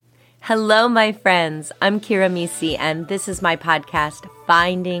Hello, my friends. I'm Kira Misi, and this is my podcast,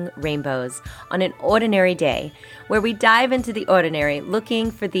 Finding Rainbows, on an ordinary day, where we dive into the ordinary,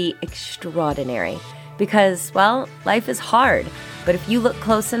 looking for the extraordinary. Because, well, life is hard, but if you look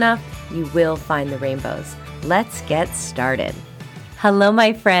close enough, you will find the rainbows. Let's get started. Hello,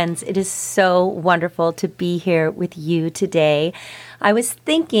 my friends. It is so wonderful to be here with you today. I was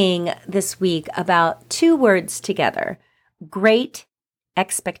thinking this week about two words together, great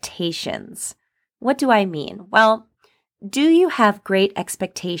expectations. What do I mean? Well, do you have great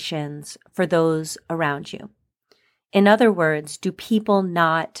expectations for those around you? In other words, do people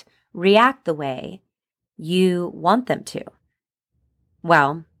not react the way you want them to?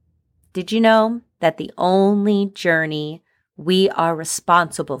 Well, did you know that the only journey we are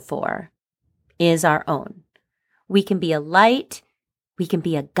responsible for is our own? We can be a light, we can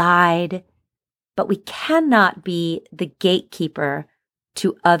be a guide, but we cannot be the gatekeeper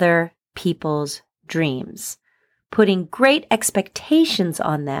to other people's dreams, putting great expectations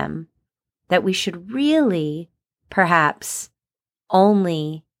on them that we should really, perhaps,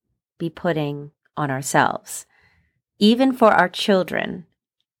 only be putting on ourselves. Even for our children.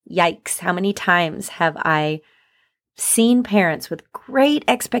 Yikes, how many times have I seen parents with great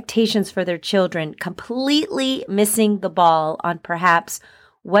expectations for their children completely missing the ball on perhaps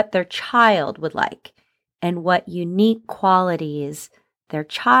what their child would like and what unique qualities their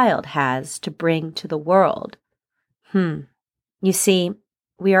child has to bring to the world. You see,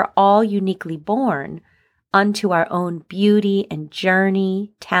 we are all uniquely born unto our own beauty and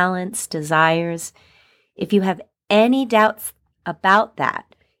journey, talents, desires. If you have any doubts about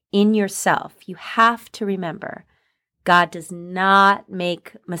that in yourself, you have to remember God does not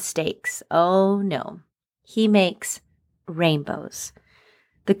make mistakes. Oh no, He makes rainbows.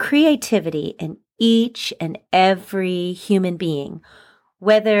 The creativity in each and every human being,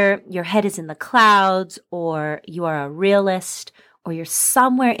 whether your head is in the clouds or you are a realist or you're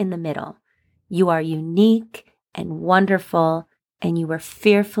somewhere in the middle, you are unique and wonderful, and you were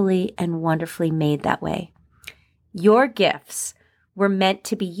fearfully and wonderfully made that way. Your gifts were meant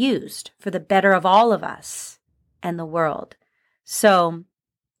to be used for the better of all of us and the world. So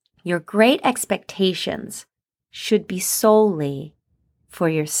your great expectations should be solely for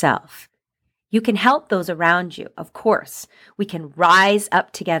yourself. You can help those around you, of course. We can rise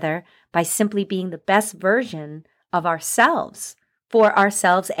up together by simply being the best version of ourselves, for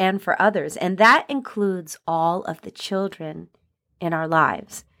ourselves and for others. And that includes all of the children in our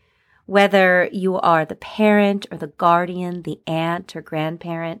lives. Whether you are the parent or the guardian, the aunt or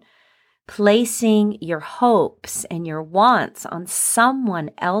grandparent, placing your hopes and your wants on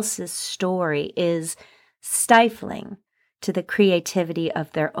someone else's story is stifling to the creativity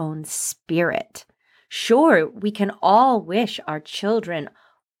of their own spirit. Sure, we can all wish our children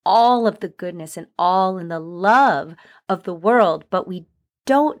all of the goodness and all in the love of the world, but we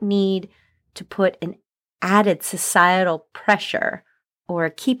don't need to put an added societal pressure or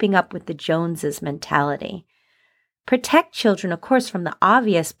keeping up with the Joneses mentality. Protect children, of course, from the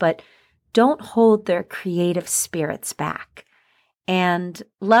obvious, but don't hold their creative spirits back. And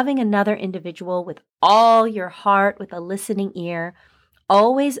loving another individual with all your heart, with a listening ear,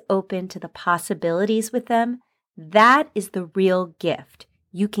 always open to the possibilities with them, that is the real gift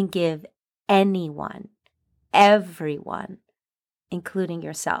you can give anyone, everyone, including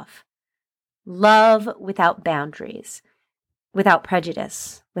yourself. Love without boundaries, without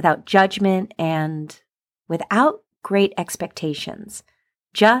prejudice, without judgment, and without great expectations.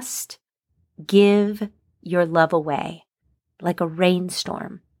 Just give your love away like a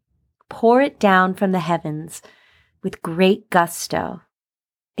rainstorm. Pour it down from the heavens with great gusto.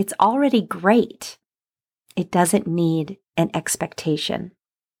 It's already great. It doesn't need an expectation.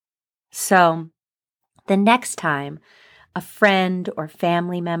 So, the next time a friend or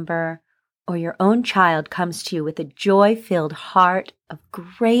family member or your own child comes to you with a joy-filled heart of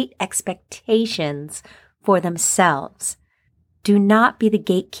great expectations for themselves, do not be the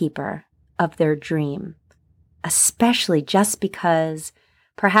gatekeeper of their dream, especially just because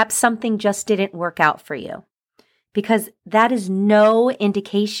perhaps something just didn't work out for you, because that is no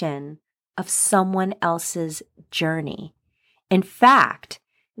indication of someone else's journey. In fact,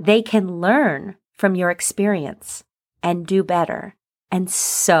 they can learn from your experience and do better, and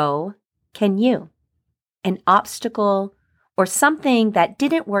so can you. An obstacle or something that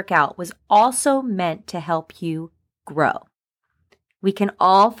didn't work out was also meant to help you grow. We can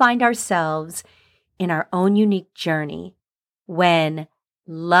all find ourselves in our own unique journey when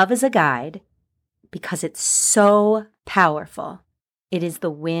love is a guide, because it's so powerful. It is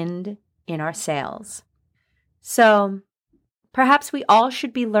the wind in our sails. So perhaps we all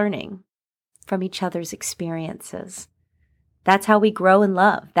should be learning from each other's experiences. That's how we grow in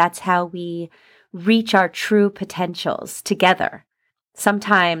love. That's how we reach our true potentials together.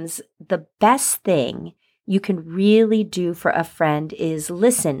 Sometimes the best thing you can really do for a friend is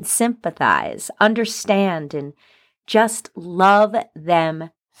listen, sympathize, understand, and just love them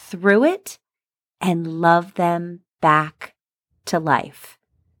through it and love them back to life.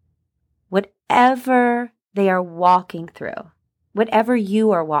 Whatever they are walking through, whatever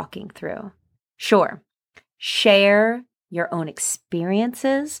you are walking through, sure, share your own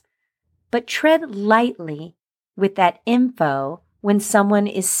experiences, but tread lightly with that info when someone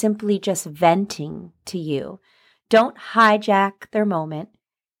is simply just venting to you. Don't hijack their moment.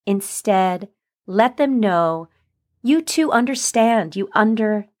 Instead, let them know you too understand,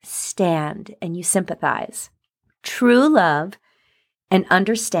 and you sympathize. True love and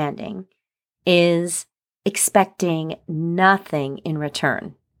understanding is expecting nothing in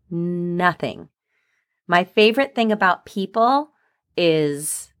return. Nothing. My favorite thing about people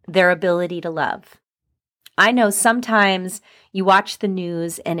is their ability to love. I know sometimes you watch the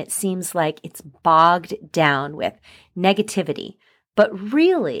news and it seems like it's bogged down with negativity, but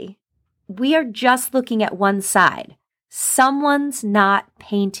really, we are just looking at one side. Someone's not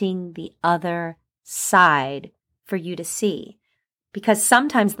painting the other side for you to see, because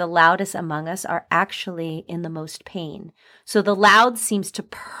sometimes the loudest among us are actually in the most pain. So the loud seems to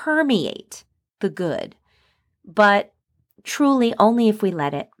permeate the good, but truly only if we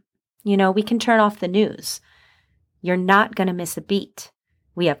let it. We can turn off the news. You're not going to miss a beat.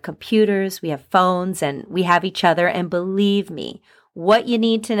 We have computers, we have phones, and we have each other. And believe me, what you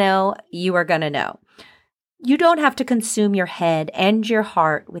need to know, you are going to know. You don't have to consume your head and your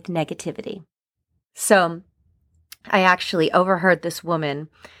heart with negativity. So I actually overheard this woman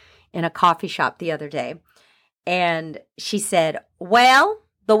in a coffee shop the other day, and she said, well,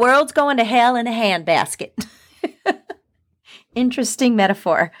 the world's going to hell in a handbasket. Interesting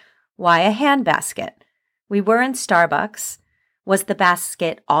metaphor. Why a handbasket? We were in Starbucks. Was the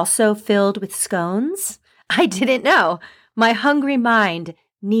basket also filled with scones? I didn't know. My hungry mind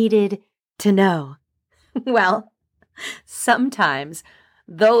needed to know. Well, sometimes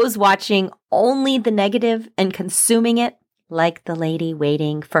those watching only the negative and consuming it, like the lady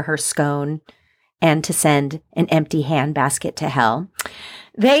waiting for her scone and to send an empty handbasket to hell,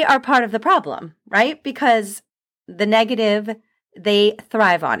 they are part of the problem, right? Because the negative, they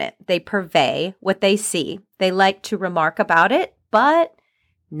thrive on it. They purvey what they see. They like to remark about it, but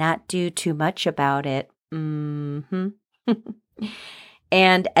not do too much about it.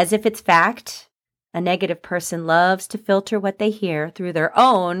 And as if it's fact, a negative person loves to filter what they hear through their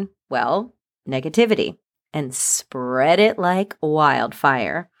own, negativity and spread it like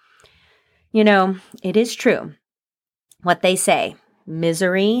wildfire. It is true what they say.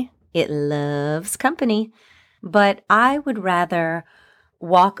 Misery, it loves company. But I would rather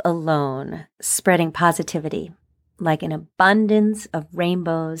walk alone, spreading positivity, like an abundance of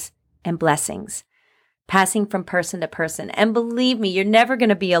rainbows and blessings, passing from person to person. And believe me, you're never going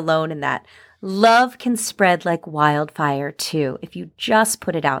to be alone in that. Love can spread like wildfire too, if you just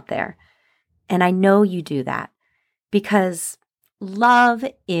put it out there. And I know you do that because love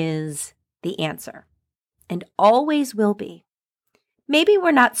is the answer and always will be. Maybe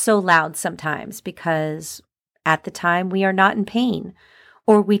we're not so loud sometimes because at the time we are not in pain,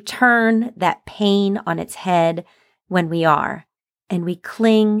 or we turn that pain on its head when we are, and we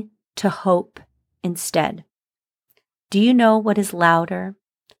cling to hope instead. Do you know what is louder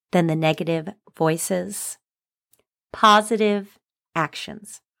than the negative voices? Positive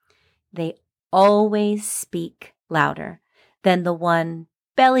actions. They always speak louder than the one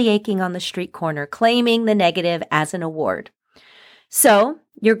belly aching on the street corner, claiming the negative as an award. So,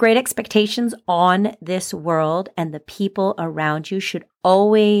 your great expectations on this world and the people around you should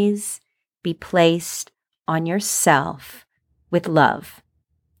always be placed on yourself with love.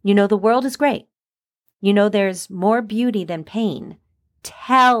 The world is great. There's more beauty than pain.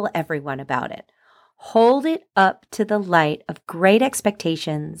 Tell everyone about it. Hold it up to the light of great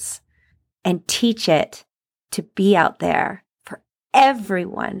expectations and teach it to be out there for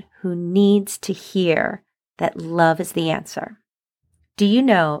everyone who needs to hear that love is the answer. Do you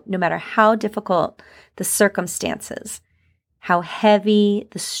know, no matter how difficult the circumstances, how heavy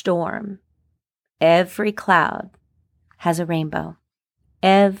the storm, every cloud has a rainbow.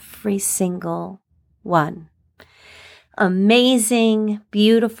 Every single one. Amazing,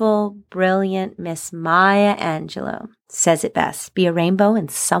 beautiful, brilliant Miss Maya Angelou says it best. Be a rainbow in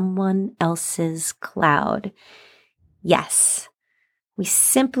someone else's cloud. Yes, We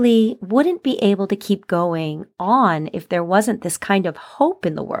simply wouldn't be able to keep going on if there wasn't this kind of hope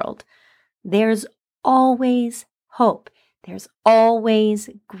in the world. There's always hope. There's always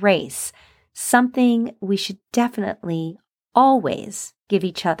grace. Something we should definitely always give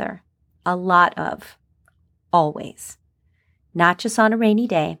each other a lot of. Always. Not just on a rainy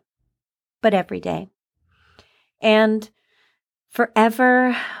day, but every day. And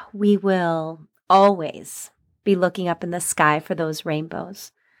forever, we will always be looking up in the sky for those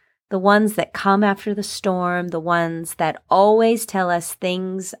rainbows. The ones that come after the storm, the ones that always tell us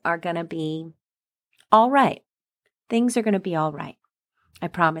things are going to be all right. Things are going to be all right. I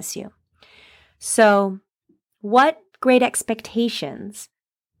promise you. So, what great expectations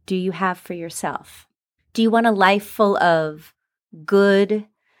do you have for yourself? Do you want a life full of good,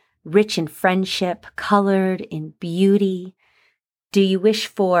 rich in friendship, colored in beauty? Do you wish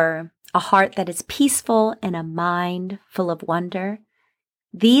for a heart that is peaceful and a mind full of wonder?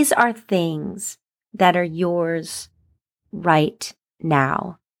 These are things that are yours right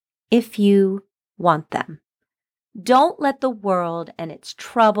now, if you want them. Don't let the world and its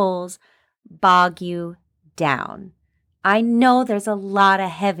troubles bog you down. I know there's a lot of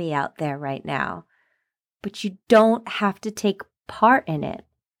heavy out there right now, but you don't have to take part in it.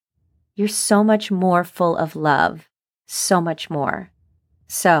 You're so much more full of love, so much more.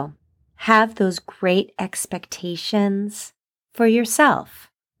 So, have those great expectations for yourself.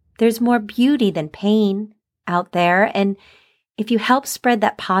 There's more beauty than pain out there, and if you help spread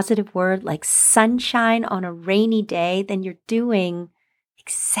that positive word like sunshine on a rainy day, then you're doing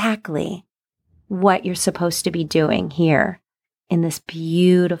exactly what you're supposed to be doing here in this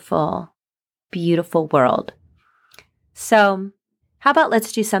beautiful, beautiful world. So, how about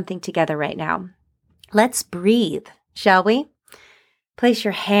let's do something together right now? Let's breathe, shall we? Place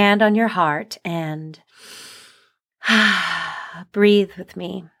your hand on your heart and breathe with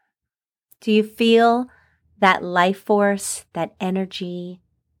me. Do you feel that life force, that energy,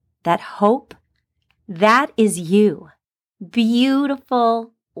 that hope? That is you.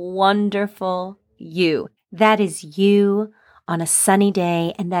 Beautiful, wonderful you. That is you on a sunny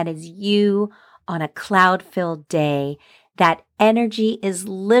day, and that is you on a cloud-filled day. That energy is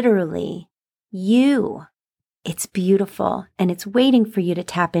literally you. It's beautiful, and it's waiting for you to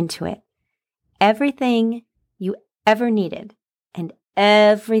tap into it. Everything you ever needed and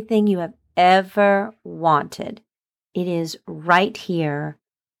everything you have ever wanted, it is right here,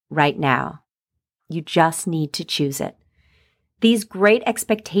 right now. You just need to choose it. These great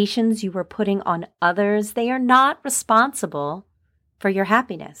expectations you were putting on others, they are not responsible for your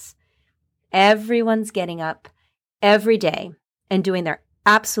happiness. Everyone's getting up every day and doing their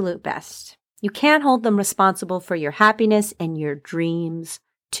absolute best. You can't hold them responsible for your happiness and your dreams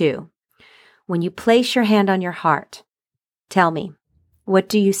too. When you place your hand on your heart, tell me, what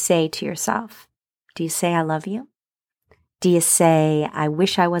do you say to yourself? Do you say, I love you? Do you say, I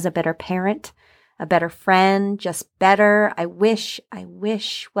wish I was a better parent, a better friend, just better? I wish.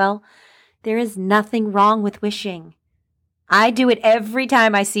 Well, there is nothing wrong with wishing. I do it every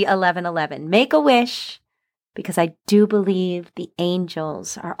time I see 11:11. Make a wish, because I do believe the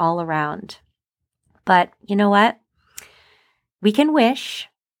angels are all around. But you know what? We can wish,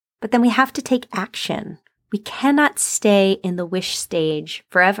 but then we have to take action. We cannot stay in the wish stage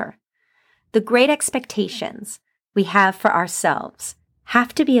forever. The great expectations we have for ourselves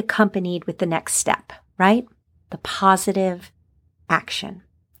have to be accompanied with the next step, right? The positive action.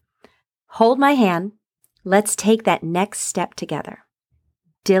 Hold my hand. Let's take that next step together.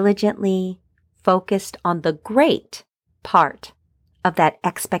 Diligently focused on the great part of that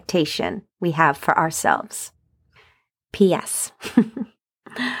expectation we have for ourselves. P.S.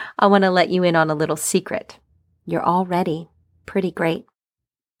 I want to let you in on a little secret. You're already pretty great.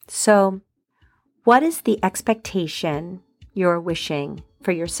 So, what is the expectation you're wishing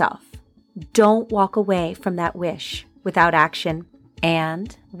for yourself? Don't walk away from that wish without action.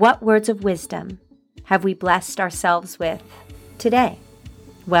 And what words of wisdom have we blessed ourselves with today?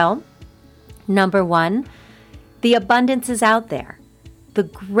 Well, number one, the abundance is out there. The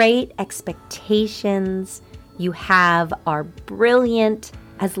great expectations you have are brilliant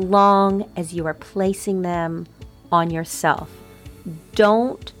as long as you are placing them on yourself.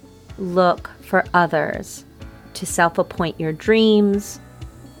 Don't look for others to self-appoint your dreams.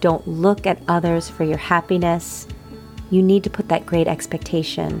 Don't look at others for your happiness. You need to put that great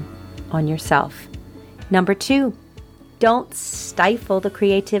expectation on yourself. Number two, don't stifle the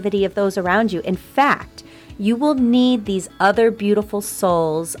creativity of those around you. In fact, you will need these other beautiful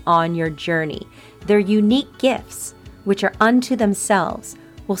souls on your journey. Their unique gifts, which are unto themselves,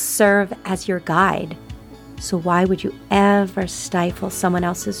 will serve as your guide. So why would you ever stifle someone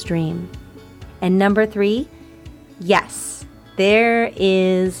else's dream? And number 3, yes, there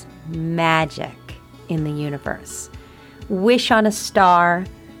is magic in the universe. Wish on a star,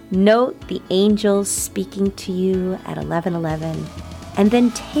 note the angels speaking to you at 11:11, and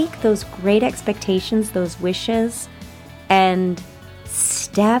then take those great expectations, those wishes, and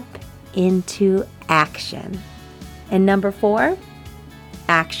step into action. And number 4,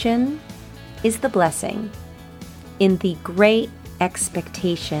 action is the blessing in the great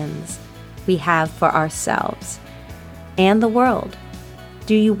expectations we have for ourselves and the world.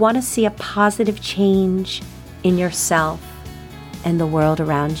 Do you want to see a positive change in yourself and the world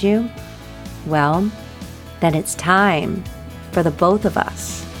around you? Well, then it's time for the both of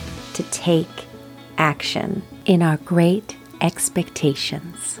us to take action in our great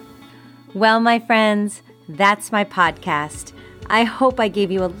expectations. Well, my friends, that's my podcast. I hope I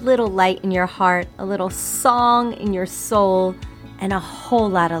gave you a little light in your heart, a little song in your soul, and a whole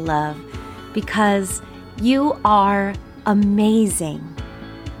lot of love, because you are amazing.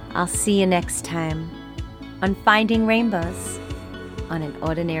 I'll see you next time on Finding Rainbows on an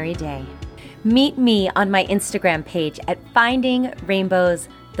Ordinary Day. Meet me on my Instagram page at Finding Rainbows,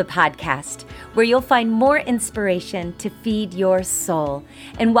 the podcast, where you'll find more inspiration to feed your soul.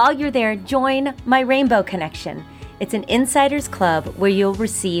 And while you're there, join my Rainbow Connection. It's an insiders club where you'll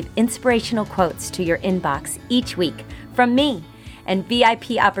receive inspirational quotes to your inbox each week from me, and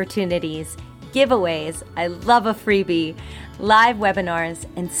VIP opportunities, giveaways, I love a freebie, live webinars,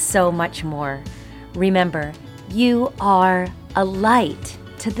 and so much more. Remember, you are a light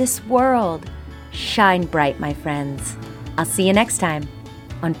to this world. Shine bright, my friends. I'll see you next time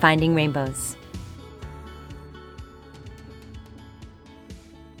on Finding Rainbows.